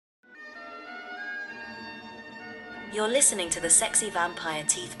You're listening to the Sexy Vampire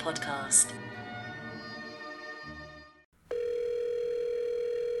Teeth podcast.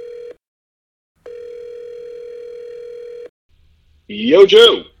 Yo,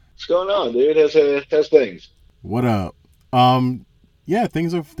 Joe, what's going on, dude? How's things? What up? Yeah,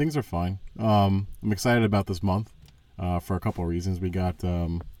 things are fine. I'm excited about this month, for a couple of reasons. We got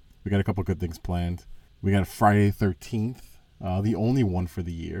a couple of good things planned. We got Friday the 13th, the only one for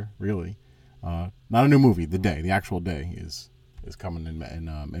the year, really. Not a new movie. The actual day is coming in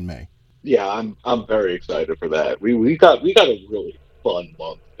May. Yeah, I'm very excited for that. We got a really fun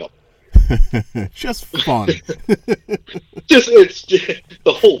month coming. Just fun. It's just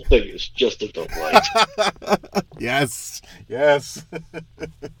the whole thing is just a delight. Yes.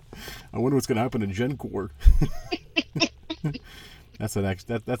 I wonder what's gonna happen in Gen Core. That's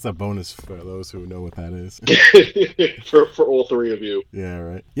a bonus for those who know what that is. for all three of you. Yeah,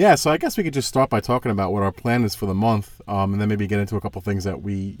 right. Yeah, so I guess we could just start by talking about what our plan is for the month, and then maybe get into a couple things that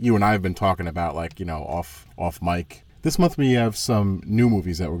you and I have been talking about, like, off mic. This month we have some new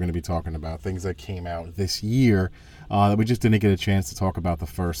movies that we're going to be talking about, things that came out this year that we just didn't get a chance to talk about the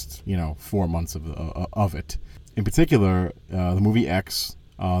first, 4 months of it. In particular, the movie X,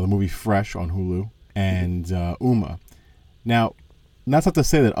 the movie Fresh on Hulu, and Uma. Now, that's not to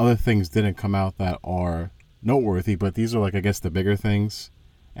say that other things didn't come out that are noteworthy, but these are, like, I guess, the bigger things,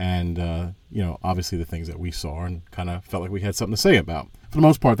 and obviously the things that we saw and kind of felt like we had something to say about. For the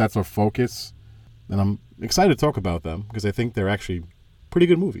most part, that's our focus, and I'm excited to talk about them because I think they're actually pretty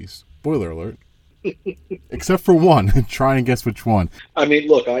good movies. Spoiler alert. Except for one. Try and guess which one. I mean,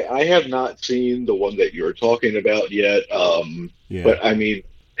 look, I have not seen the one that you're talking about yet. Yeah. But I mean,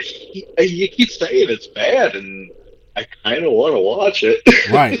 you keep saying it's bad, and I kind of want to watch it.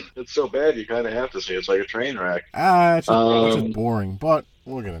 Right. It's so bad you kind of have to see it. It's like a train wreck. It's just boring, but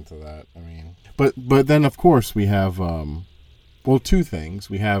we'll get into that. I mean, but then of course we have two things.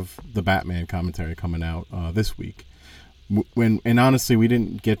 We have the Batman commentary coming out this week. And honestly, we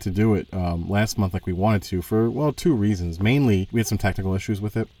didn't get to do it last month like we wanted to for two reasons. Mainly, we had some technical issues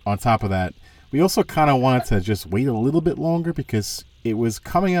with it. On top of that, we also kind of wanted to just wait a little bit longer because it was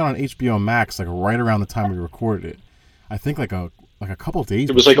coming out on HBO Max like right around the time we recorded it. I think like a couple of days.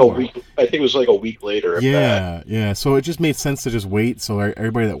 It was before. like a week. I think it was like a week later. Yeah. So it just made sense to just wait so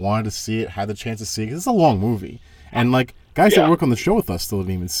everybody that wanted to see it had the chance to see it. 'Cause it's a long movie, and like guys that work on the show with us still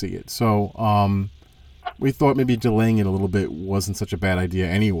didn't even see it. So we thought maybe delaying it a little bit wasn't such a bad idea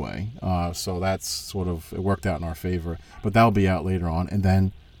anyway. So that's sort of, it worked out in our favor. But that'll be out later on. And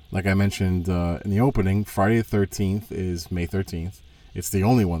then, like I mentioned in the opening, Friday the 13th is May 13th. It's the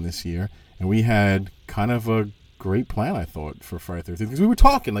only one this year. And we had kind of a great plan, I thought, for Friday the 13th. Because we were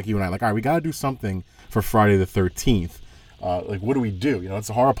talking, like you and I, like, all right, we got to do something for Friday the 13th. Like, what do we do? It's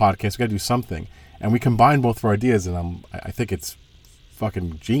a horror podcast. We got to do something. And we combined both of our ideas, and I think it's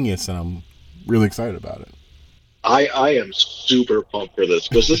fucking genius, and I'm really excited about it. I am super pumped for this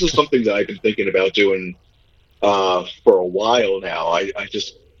because this is something that I've been thinking about doing for a while now. I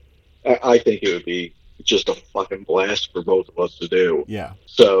think it would be just a fucking blast for both of us to do. Yeah.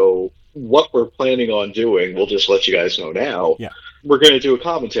 So what we're planning on doing, we'll just let you guys know now. Yeah. We're going to do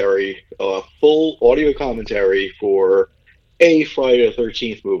a full audio commentary for a Friday the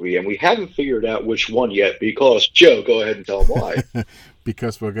 13th movie, and we haven't figured out which one yet because, Joe, go ahead and tell them why.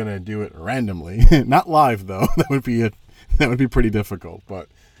 Because we're going to do it randomly. Not live, though. That would be pretty difficult, but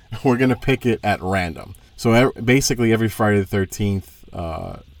we're going to pick it at random. So basically every Friday the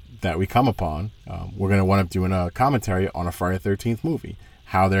 13th that we come upon, we're going to wind up doing a commentary on a Friday the 13th movie.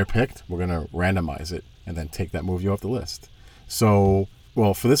 How they're picked, we're going to randomize it and then take that movie off the list. So,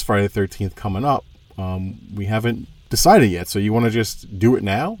 for this Friday the 13th coming up, we haven't decided yet. So you want to just do it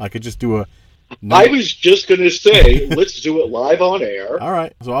now? I could just do a... I was just going to say, let's do it live on air. All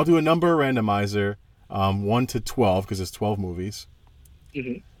right. So I'll do a number randomizer, 1 to 12, because there's 12 movies.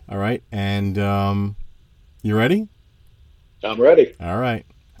 Mm-hmm. All right. And you ready? I'm ready. All right.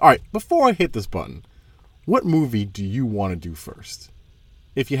 Before I hit this button, what movie do you want to do first?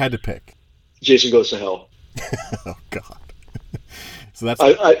 If you had to pick. Jason Goes to Hell. Oh, God. So that's...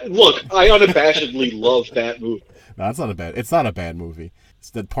 I unabashedly love that movie. No, it's not a bad movie. It's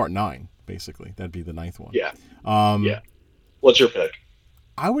that part 9, basically. That'd be the 9th one. Yeah. Yeah. What's your pick?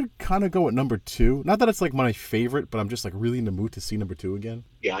 I would kind of go with number 2. Not that it's like my favorite, but I'm just like really in the mood to see number 2 again.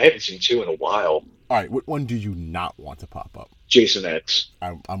 Yeah, I haven't seen 2 in a while. All right, what one do you not want to pop up? Jason X.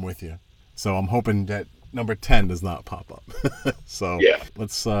 I'm with you. So I'm hoping that number 10 does not pop up. So yeah,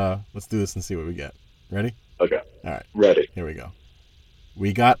 let's do this and see what we get. Ready? Okay. All right. Ready. Here we go.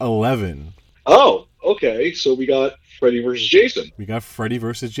 We got 11. Oh, okay. So we got Freddy versus Jason. We got Freddy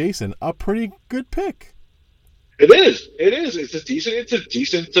versus Jason. A pretty good pick. It is. It is. It's a decent. It's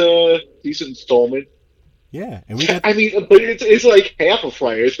a decent installment. Yeah, and we got. I mean, but it's like half a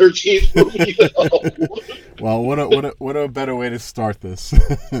Friday the 13th movie, though. Well, what a better way to start this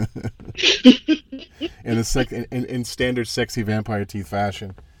in standard sexy vampire teeth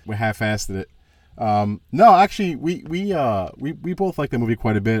fashion. We half-assed it. No, actually, we both like the movie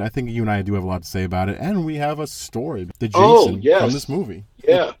quite a bit. I think you and I do have a lot to say about it, and we have a story, the Jason from this movie.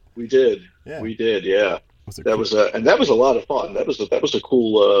 Yeah, we did. Yeah. We did. Yeah, That was a lot of fun. That was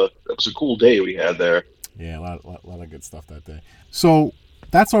a cool day we had there. Yeah, a lot of good stuff that day. So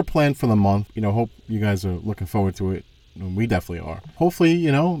that's our plan for the month. Hope you guys are looking forward to it. We definitely are. Hopefully,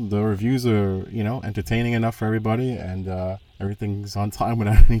 the reviews are, entertaining enough for everybody, and everything's on time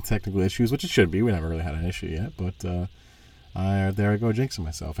without any technical issues, which it should be. We never really had an issue yet, but there I go jinxing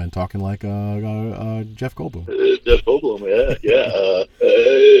myself and talking like Jeff Goldblum. Jeff Goldblum, yeah.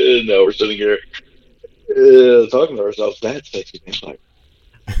 No, we're sitting here talking to ourselves. That's sexy vampire.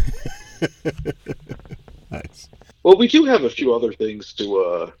 Nice. Well, we do have a few other things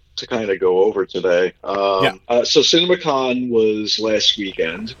to kind of go over today. So CinemaCon was last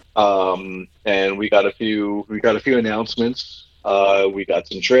weekend, and we got a few announcements. We got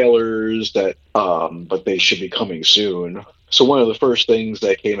some trailers but they should be coming soon. So one of the first things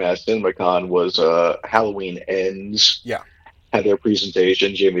that came out of CinemaCon was Halloween Ends. Yeah. Had their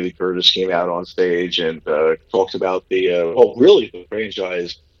presentation. Jamie Lee Curtis came out on stage and talked about the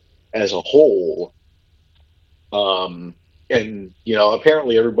franchise as a whole. And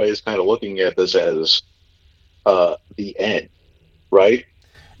apparently everybody's kind of looking at this as the end, right?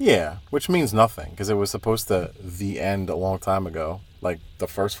 Yeah, which means nothing, because it was supposed to the end a long time ago, like the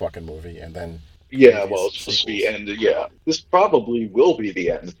first fucking movie, and then it's supposed to be end. Yeah, this probably will be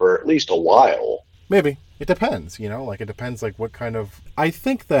the end for at least a while. Maybe. It depends, it depends what kind of... I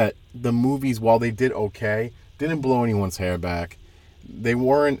think that the movies, while they did okay, didn't blow anyone's hair back. They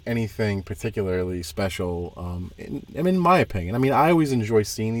weren't anything particularly special, in my opinion. I mean, I always enjoy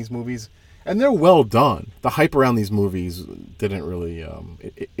seeing these movies, and they're well done. The hype around these movies didn't really...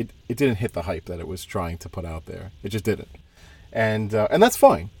 It didn't hit the hype that it was trying to put out there. It just didn't. And that's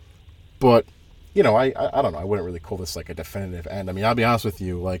fine. But... I don't know. I wouldn't really call this a definitive end. I mean, I'll be honest with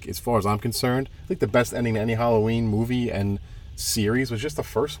you. As far as I'm concerned, I think the best ending to any Halloween movie and series was just the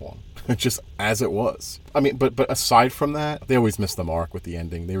first one, just as it was. I mean, but aside from that, they always miss the mark with the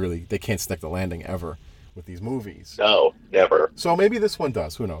ending. They can't stick the landing ever with these movies. No, never. So maybe this one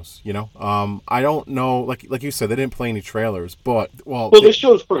does. Who knows? I don't know. Like you said, they didn't play any trailers, but they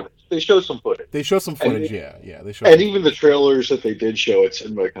showed footage. They showed some footage. They showed some footage. They showed. And even the trailers that they did show at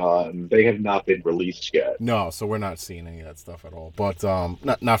CinemaCon, they have not been released yet. No, so we're not seeing any of that stuff at all. But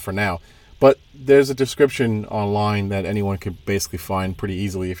not for now. But there's a description online that anyone could basically find pretty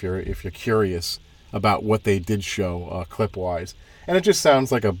easily if you're curious about what they did show clip wise, and it just sounds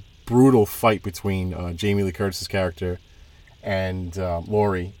like a brutal fight between Jamie Lee Curtis's character and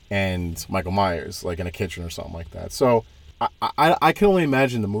Laurie and Michael Myers, in a kitchen or something like that. So I can only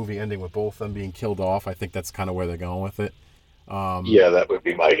imagine the movie ending with both of them being killed off. I think that's kind of where they're going with it. Yeah, that would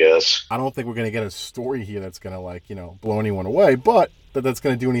be my guess. I don't think we're going to get a story here that's going to blow anyone away, but that's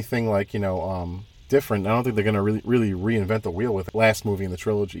going to do anything different. I don't think they're going to really reinvent the wheel with the last movie in the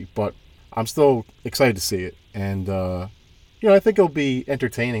trilogy, but I'm still excited to see it. And I think it'll be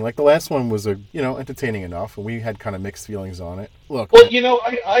entertaining. The last one was entertaining enough, and we had kind of mixed feelings on it. Look, well,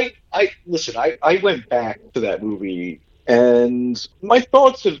 I went back to that movie, and my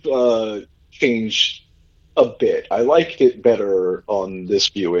thoughts have changed a bit. I liked it better on this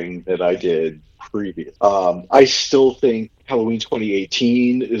viewing than I did previous. I still think Halloween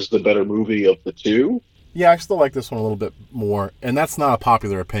 2018 is the better movie of the two. Yeah, I still like this one a little bit more, and that's not a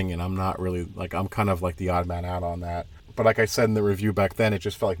popular opinion. I'm not really I'm kind of the odd man out on that. But like I said in the review back then, it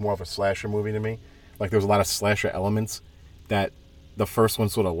just felt like more of a slasher movie to me. There was a lot of slasher elements that the first one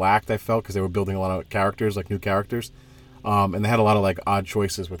sort of lacked, I felt, because they were building a lot of characters, new characters. And they had a lot of odd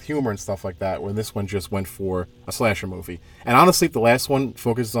choices with humor and stuff like that, where this one just went for a slasher movie. And honestly, if the last one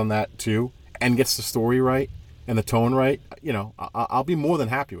focuses on that too, and gets the story right, and the tone right, I'll be more than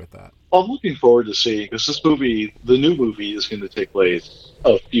happy with that. I'm looking forward to seeing, because this movie, the new movie, is going to take place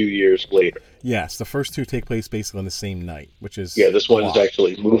a few years later. Yes, the first two take place basically on the same night, which is... Yeah, this one is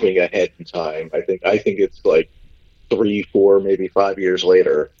actually moving ahead in time. I think it's 3, 4, maybe 5 years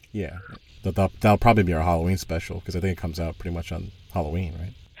later. Yeah, that'll probably be our Halloween special, because I think it comes out pretty much on Halloween,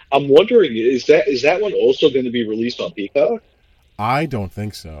 right? I'm wondering, is that one also going to be released on Peacock? I don't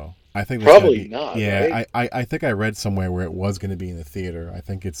think so. I think probably not. Yeah, right? I think I read somewhere where it was going to be in the theater. I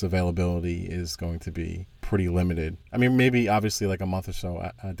think its availability is going to be pretty limited. I mean, maybe obviously a month or so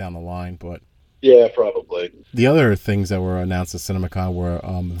down the line, but Yeah, probably. The other things that were announced at CinemaCon were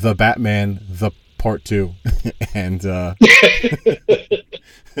The Batman, The Part 2, and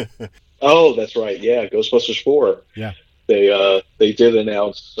Oh, that's right. Yeah, Ghostbusters 4. yeah. They did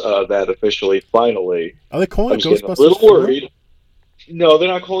announce that officially. Finally, Are they I calling it was getting a Ghostbusters little 4? worried. No, they're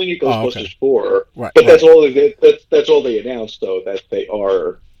not calling it Oh, okay. Ghostbusters 4, Right, but right. that's all they announced, though, that they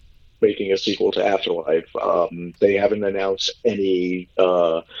are making a sequel to Afterlife. They haven't announced any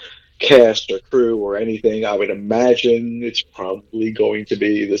cast or crew or anything. I would imagine it's probably going to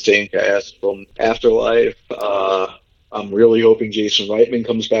be the same cast from Afterlife. I'm really hoping Jason Reitman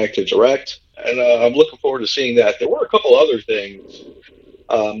comes back to direct, and I'm looking forward to seeing that. There were a couple other things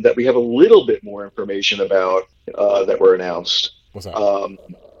that we have a little bit more information about that were announced. What's that?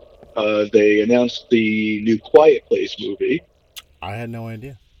 They announced the new Quiet Place movie. I had no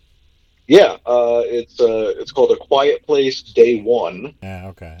idea. Yeah, it's called A Quiet Place Day One. Yeah,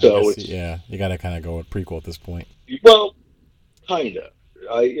 okay. So I guess, yeah, you got to kind of go with prequel at this point. Well, kind of.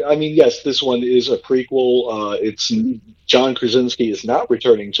 I mean, yes, this one is a prequel. It's John Krasinski is not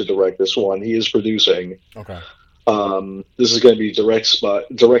returning to direct this one. He is producing. Okay. This is going to be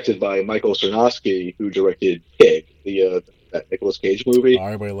directed by Michael Sarnowski, who directed Pig, that Nicolas Cage movie. Oh,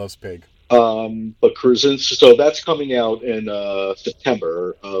 everybody loves Pig. But Krasinski, so that's coming out in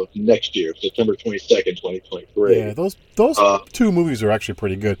September of next year, September 22nd, 2023. Yeah, those two movies are actually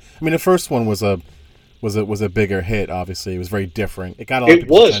pretty good. I mean, the first one was a bigger hit. Obviously, it was very different. It got a lot of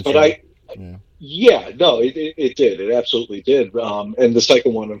people's attention. But it did. It absolutely did. And the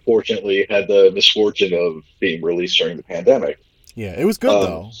second one, unfortunately, had the misfortune of being released during the pandemic. Yeah, it was good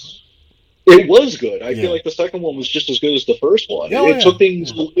though. It was good. I feel like the second one was just as good as the first one. It took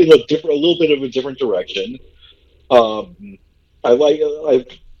things in a little bit of a different direction. The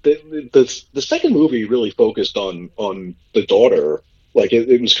second movie really focused on the daughter. Like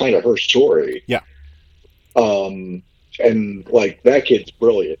it was kind of her story. Yeah. And like that kid's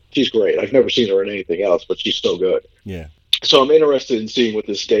brilliant. She's great. I've never seen her in anything else, but she's so good. Yeah. So I'm interested in seeing what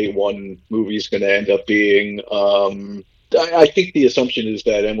this Day One movie is going to end up being. I think the assumption is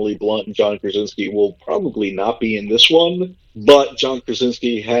that Emily Blunt and John Krasinski will probably not be in this one, but John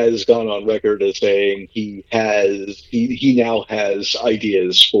Krasinski has gone on record as saying he now has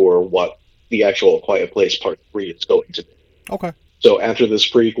ideas for what the actual Quiet Place Part 3 is going to be. Okay. So after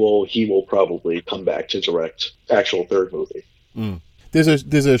this prequel, he will probably come back to direct actual third movie. Mm.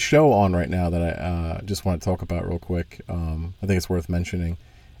 There's a show on right now that I just want to talk about real quick. I think it's worth mentioning.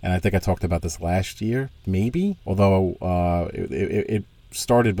 And I think I talked about this last year, maybe, although it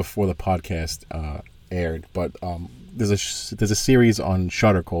started before the podcast aired. But there's a series on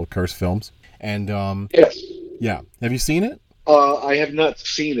Shudder called Cursed Films, and yes, yeah, have you seen it? I have not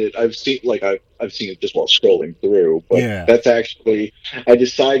seen it. I've seen it just while scrolling through. But that's actually, I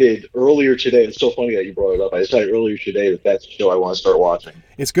decided earlier today. It's so funny that you brought it up. I decided earlier today that that's the show I want to start watching.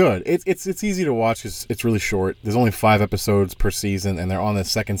 It's good. It's easy to watch. It's really short. There's only 5 episodes per season, and they're on the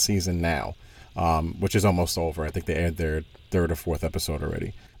second season now, which is almost over. I think they aired their 3rd or 4th episode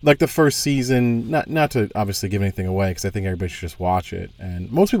already. Like the first season, not to obviously give anything away, because I think everybody should just watch it.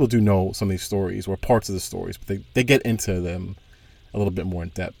 And most people do know some of these stories or parts of the stories, but they get into them a little bit more in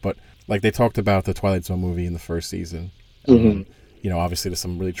depth. But like they talked about the Twilight Zone movie in the first season. Mm-hmm. Obviously there's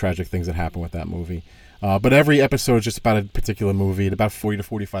some really tragic things that happen with that movie. But every episode is just about a particular movie, at about 40 to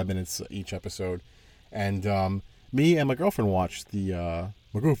 45 minutes each episode. And me and my girlfriend watched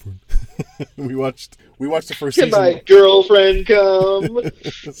my girlfriend. we watched the first season. Can my girlfriend come?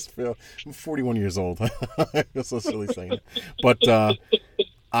 I'm 41 years old. I feel so silly saying it. But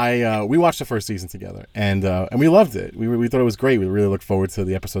we watched the first season together, and we loved it. We thought it was great. We really look forward to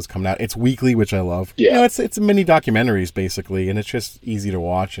the episodes coming out. It's weekly, which I love. Yeah, it's mini documentaries basically, and it's just easy to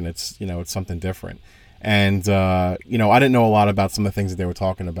watch, and it's something different. And I didn't know a lot about some of the things that they were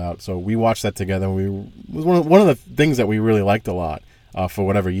talking about, so we watched that together. It was one of the things that we really liked a lot for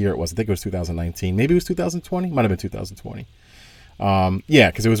whatever year it was. I think it was 2019, maybe it was 2020, might have been 2020.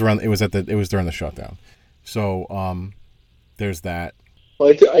 Because it was during the shutdown. So there's that.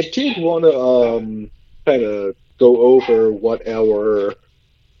 Well, I did want to kind of go over what our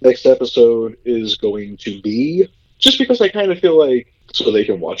next episode is going to be, just because I kind of feel like so they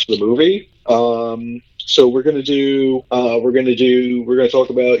can watch the movie. So we're gonna talk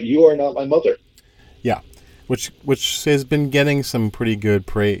about You Are Not My Mother. Yeah, which has been getting some pretty good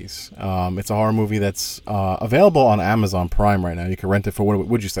praise. It's a horror movie that's available on Amazon Prime right now. You can rent it for what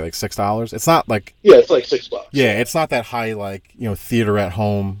would you say, like $6? It's not like it's like $6. Yeah, it's not that high like theater at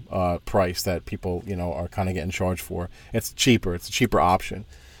home price that people are kind of getting charged for. It's cheaper. It's a cheaper option.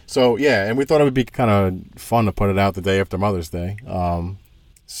 So yeah, and we thought it would be kind of fun to put it out the day after Mother's Day.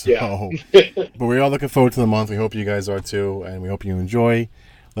 So, Yeah. but we're all looking forward to the month. We hope you guys are too, and we hope you enjoy.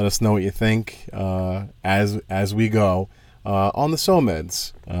 Let us know what you think as we go on the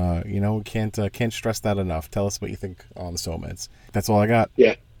SOMEDs. We can't stress that enough. Tell us what you think on the SOMEDs. That's all I got.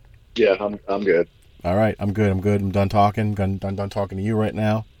 Yeah, I'm good. All right, I'm good. I'm done talking. Done talking to you right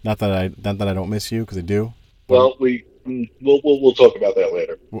now. Not that I don't miss you, because I do. Well, we'll talk about that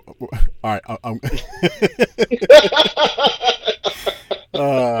later. All right, I'm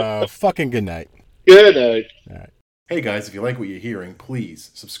fucking good night. Good night. All right. Hey guys, if you like what you're hearing,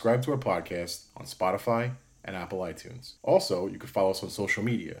 please subscribe to our podcast on Spotify and Apple iTunes. Also, you can follow us on social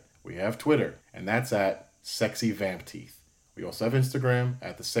media. We have Twitter, and that's at Sexy Vamp Teeth. We also have Instagram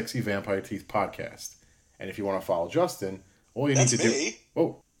at the Sexy Vampire Teeth Podcast. And if you want to follow Justin, all you need to do...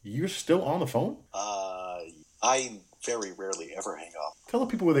 Oh, you're still on the phone? I very rarely ever hang up. Tell the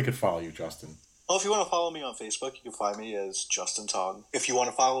people where they could follow you, Justin. Well, if you want to follow me on Facebook, you can find me as Justin Tong. If you want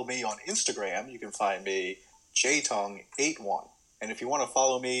to follow me on Instagram, you can find me jtong81. And if you want to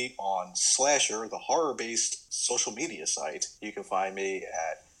follow me on Slasher, the horror-based social media site, you can find me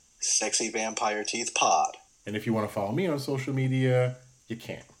at Sexy Vampire Teeth Pod. And if you want to follow me on social media, you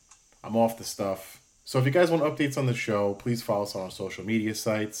can. I'm off the stuff. So if you guys want updates on the show, please follow us on our social media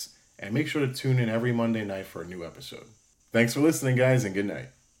sites. And make sure to tune in every Monday night for a new episode. Thanks for listening, guys, and good night.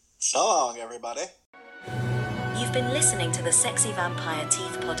 So long, everybody. You've been listening to the Sexy Vampire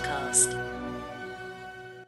Teeth Podcast.